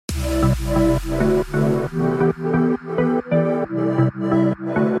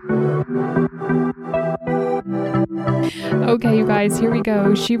Okay, you guys, here we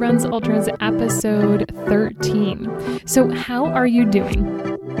go. She Runs Ultras episode 13. So how are you doing?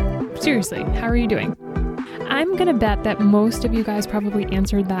 Seriously, how are you doing? I'm going to bet that most of you guys probably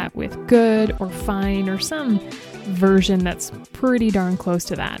answered that with good or fine or some version that's pretty darn close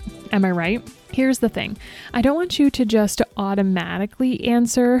to that. Am I right? Here's the thing. I don't want you to just automatically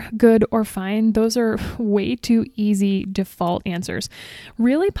answer good or fine. Those are way too easy default answers.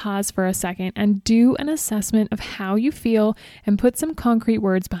 Really pause for a second and do an assessment of how you feel and put some concrete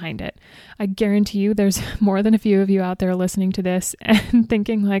words behind it. I guarantee you there's more than a few of you out there listening to this and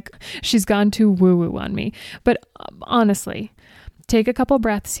thinking like she's gone too woo-woo on me. But honestly, take a couple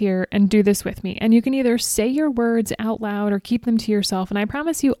breaths here and do this with me. And you can either say your words out loud or keep them to yourself. And I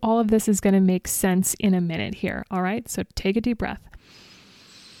promise you all of this is going to make sense in a minute here. All right. So take a deep breath.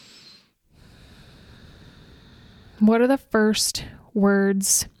 What are the first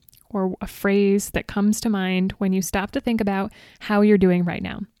words or a phrase that comes to mind when you stop to think about how you're doing right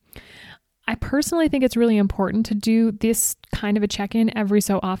now? I personally think it's really important to do this kind of a check-in every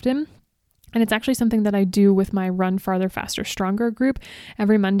so often. And it's actually something that I do with my Run Farther, Faster, Stronger group.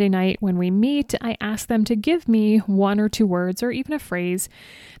 Every Monday night when we meet, I ask them to give me one or two words or even a phrase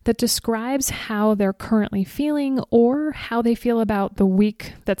that describes how they're currently feeling or how they feel about the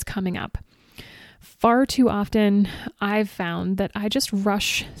week that's coming up. Far too often, I've found that I just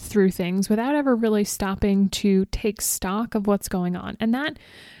rush through things without ever really stopping to take stock of what's going on. And that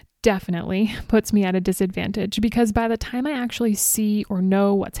definitely puts me at a disadvantage because by the time I actually see or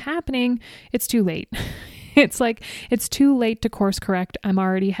know what's happening, it's too late. It's too late to course correct. I'm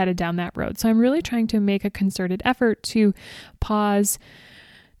already headed down that road. So I'm really trying to make a concerted effort to pause,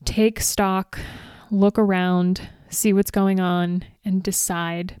 take stock, look around, see what's going on, and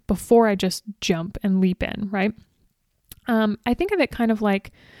decide before I just jump and leap in, right? I think of it kind of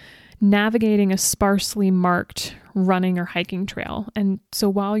like navigating a sparsely marked running or hiking trail. And so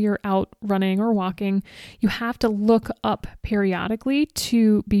while you're out running or walking, you have to look up periodically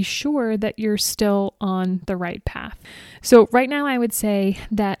to be sure that you're still on the right path. So right now I would say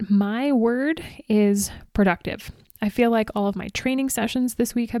that my word is productive. I feel like all of my training sessions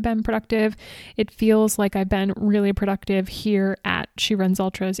this week have been productive. It feels like I've been really productive here at She Runs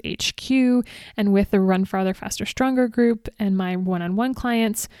Ultras HQ and with the Run Farther, Faster, Stronger group and my one-on-one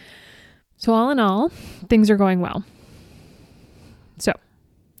clients. So all in all, things are going well. So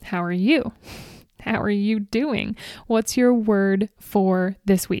how are you? How are you doing? What's your word for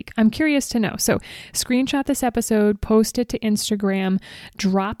this week? I'm curious to know. So screenshot this episode, post it to Instagram,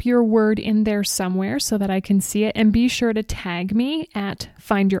 drop your word in there somewhere so that I can see it, and be sure to tag me at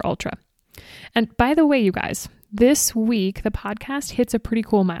Find Your Ultra. And by the way, you guys, this week, the podcast hits a pretty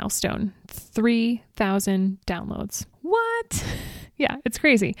cool milestone, 3,000 downloads. What? Yeah, it's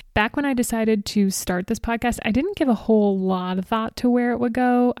crazy. Back when I decided to start this podcast, I didn't give a whole lot of thought to where it would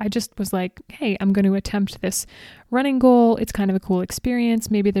go. I just was like, hey, I'm going to attempt this running goal. It's kind of a cool experience.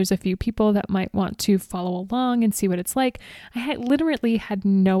 Maybe there's a few people that might want to follow along and see what it's like. I literally had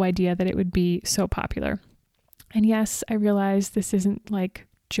no idea that it would be so popular. And yes, I realize this isn't like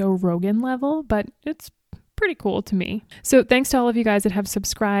Joe Rogan level, but it's pretty cool to me. So thanks to all of you guys that have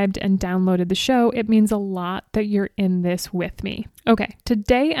subscribed and downloaded the show. It means a lot that you're in this with me. Okay,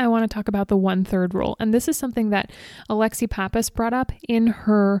 today I want to talk about the 1/3 rule. And this is something that Alexi Pappas brought up in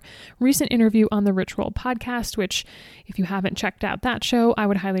her recent interview on the Rich Roll podcast, which if you haven't checked out that show, I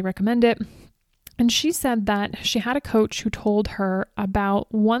would highly recommend it. And she said that she had a coach who told her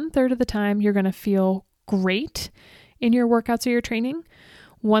about 1/3 of the time you're going to feel great in your workouts or your training.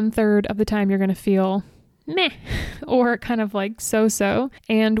 1/3 of the time you're going to feel meh, or kind of like so-so.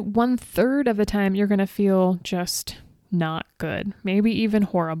 And 1/3 of the time you're going to feel just not good, maybe even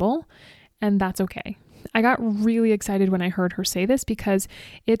horrible. And that's okay. I got really excited when I heard her say this because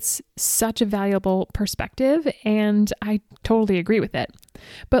it's such a valuable perspective and I totally agree with it.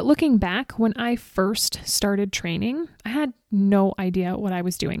 But looking back, when I first started training, I had no idea what I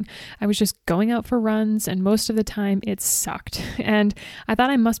was doing. I was just going out for runs and most of the time it sucked. And I thought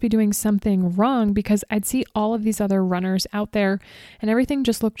I must be doing something wrong because I'd see all of these other runners out there and everything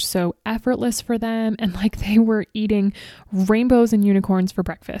just looked so effortless for them and like they were eating rainbows and unicorns for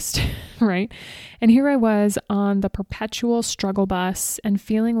breakfast, right? And here I was on the perpetual struggle bus and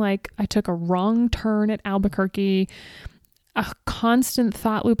feeling like I took a wrong turn at Albuquerque, a constant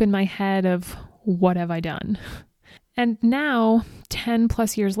thought loop in my head of what have I done? And now, 10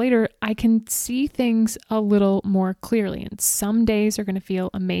 plus years later, I can see things a little more clearly. And some days are going to feel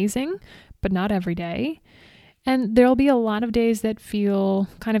amazing, but not every day. And there'll be a lot of days that feel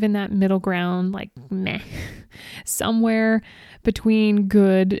kind of in that middle ground, like meh, somewhere between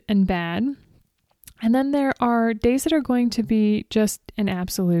good and bad. And then there are days that are going to be just an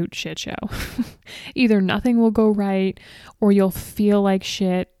absolute shit show. Either nothing will go right, or you'll feel like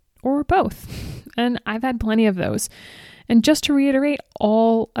shit, or both. And I've had plenty of those. And just to reiterate,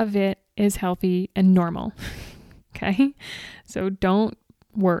 all of it is healthy and normal. Okay? So don't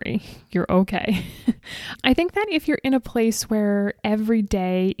worry. You're okay. I think that if you're in a place where every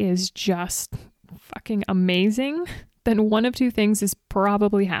day is just fucking amazing, then one of two things is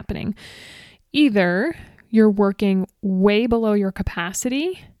probably happening. Either you're working way below your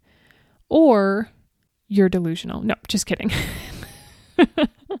capacity, or you're delusional. No, just kidding.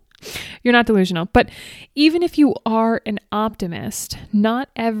 You're not delusional. But even if you are an optimist, not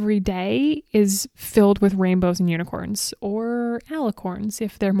every day is filled with rainbows and unicorns, or alicorns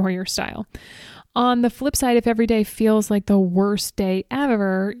if they're more your style. On the flip side, if every day feels like the worst day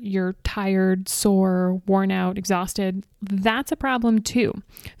ever, you're tired, sore, worn out, exhausted, that's a problem too.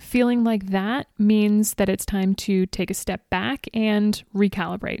 Feeling like that means that it's time to take a step back and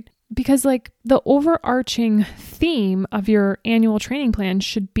recalibrate. Because like the overarching theme of your annual training plan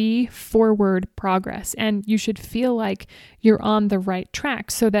should be forward progress, and you should feel like you're on the right track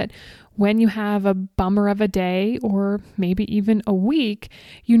so that when you have a bummer of a day or maybe even a week,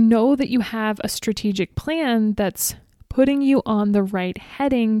 you know that you have a strategic plan that's putting you on the right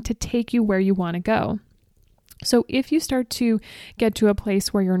heading to take you where you want to go. So if you start to get to a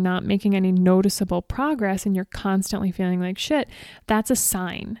place where you're not making any noticeable progress and you're constantly feeling like shit, that's a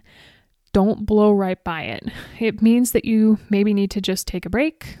sign. Don't blow right by it. It means that you maybe need to just take a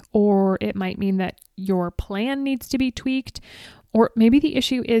break, or it might mean that your plan needs to be tweaked, or maybe the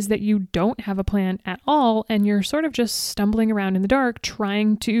issue is that you don't have a plan at all and you're sort of just stumbling around in the dark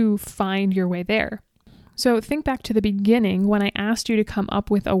trying to find your way there. So think back to the beginning when I asked you to come up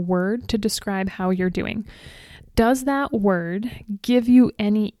with a word to describe how you're doing. Does that word give you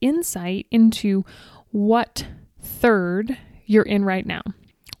any insight into what third you're in right now?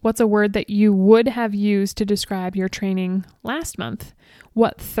 What's a word that you would have used to describe your training last month?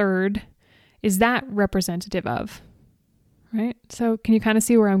 What third is that representative of? Right? So can you kind of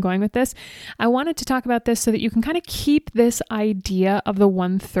see where I'm going with this? I wanted to talk about this so that you can kind of keep this idea of the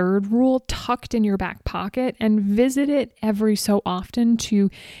 1/3 rule tucked in your back pocket and visit it every so often to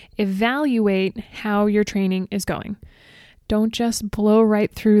evaluate how your training is going. Don't just blow right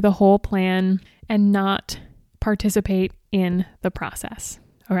through the whole plan and not participate in the process.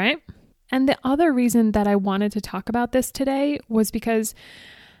 All right? And the other reason that I wanted to talk about this today was because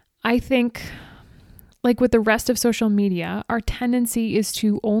I think, like with the rest of social media, our tendency is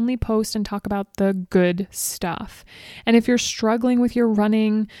to only post and talk about the good stuff. And if you're struggling with your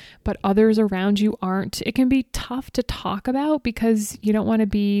running, but others around you aren't, it can be tough to talk about because you don't want to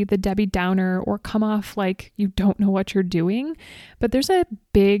be the Debbie Downer or come off like you don't know what you're doing. But there's a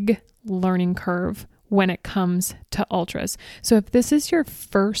big learning curve when it comes to ultras. So if this is your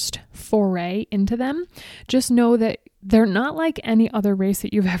first foray into them, just know that they're not like any other race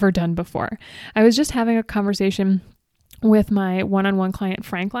that you've ever done before. I was just having a conversation with my one-on-one client,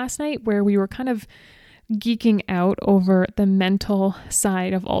 Frank, last night, where we were kind of geeking out over the mental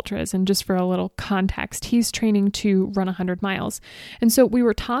side of ultras. And just for a little context, he's training to run 100 miles. And so we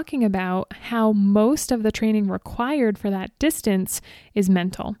were talking about how most of the training required for that distance is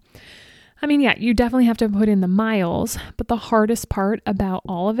mental. I mean, yeah, you definitely have to put in the miles, but the hardest part about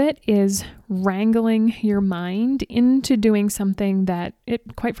all of it is wrangling your mind into doing something that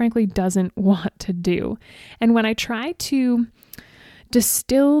it quite frankly doesn't want to do. And when I try to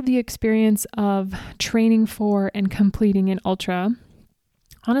distill the experience of training for and completing an ultra,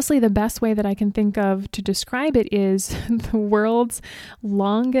 honestly, the best way that I can think of to describe it is the world's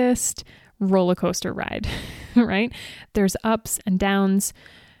longest roller coaster ride, right? There's ups and downs.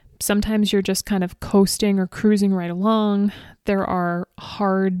 Sometimes you're just kind of coasting or cruising right along. There are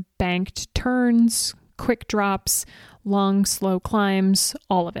hard banked turns, quick drops, long, slow climbs,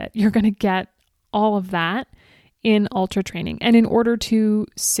 all of it. You're going to get all of that in ultra training. And in order to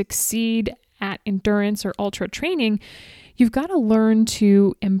succeed at endurance or ultra training, you've got to learn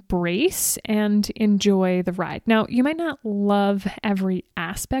to embrace and enjoy the ride. Now, you might not love every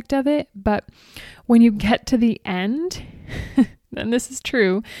aspect of it, but when you get to the end, and this is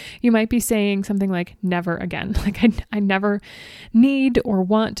true, you might be saying something like, never again. Like, I never need or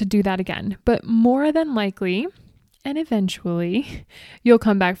want to do that again. But more than likely, and eventually, you'll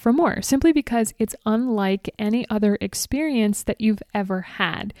come back for more, simply because it's unlike any other experience that you've ever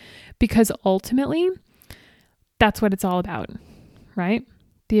had. Because ultimately, that's what it's all about, right?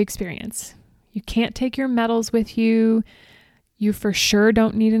 The experience. You can't take your medals with you. You for sure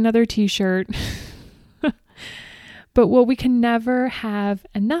don't need another t-shirt. But what we can never have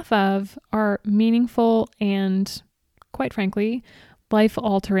enough of are meaningful and, quite frankly,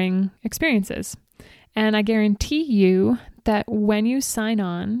 life-altering experiences. And I guarantee you that when you sign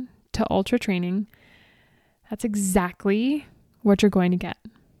on to Ultra Training, that's exactly what you're going to get.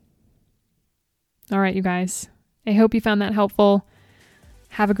 All right, you guys. I hope you found that helpful.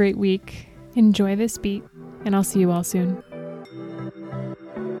 Have a great week. Enjoy this beat, and I'll see you all soon.